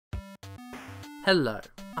Hello,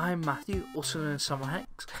 I'm Matthew, also known as Summer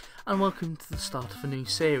Hex, and welcome to the start of a new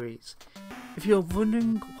series. If you're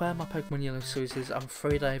wondering where my Pokemon Yellow series is, I'm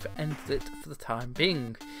afraid I've ended it for the time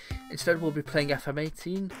being. Instead we'll be playing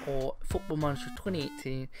FM18 or Football Manager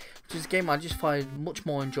 2018, which is a game I just find much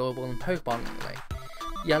more enjoyable than Pokemon lately.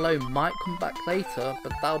 Yellow might come back later,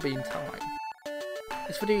 but that'll be in time.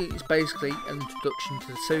 This video is basically an introduction to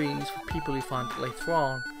the series for people who find it later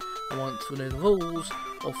on and want to know the rules,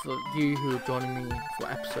 or for you who are joining me for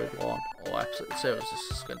episode 1 or episode 0 as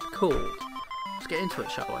this is going to be called. Let's get into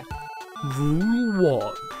it, shall we? Rule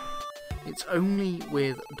 1. It's only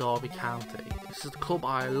with Derby County. This is the club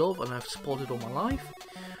I love and I've supported all my life.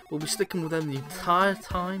 We'll be sticking with them the entire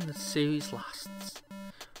time the series lasts.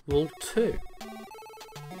 Rule 2.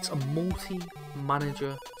 It's a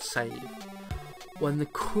multi-manager save. When the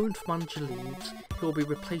current manager leaves, he will be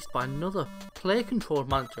replaced by another player-controlled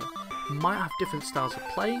manager who might have different styles of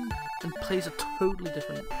playing and plays a totally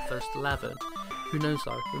different first 11. Who knows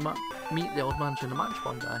though, we might meet the old manager in a match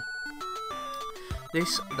one day.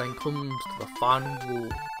 This then comes to the final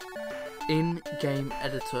rule. In-game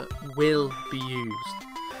editor will be used.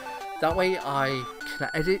 That way I can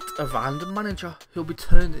edit a random manager who will be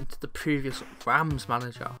turned into the previous Rams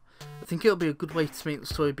manager. I think it'll be a good way to make the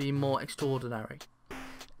story be more extraordinary.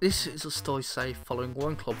 This is a story safe following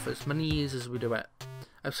one club for as many years as we do it.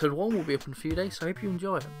 Episode 1 will be up in a few days, so I hope you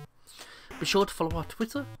enjoy it. Be sure to follow our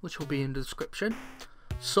Twitter, which will be in the description.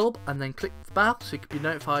 Sub and then click the bell so you can be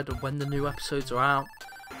notified of when the new episodes are out.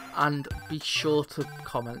 And be sure to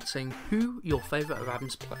comment saying who your favourite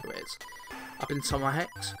Rams player is. I've been Summer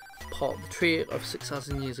Hex, part of the trio of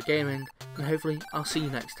 6,000 years of gaming, and hopefully I'll see you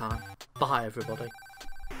next time. Bye everybody.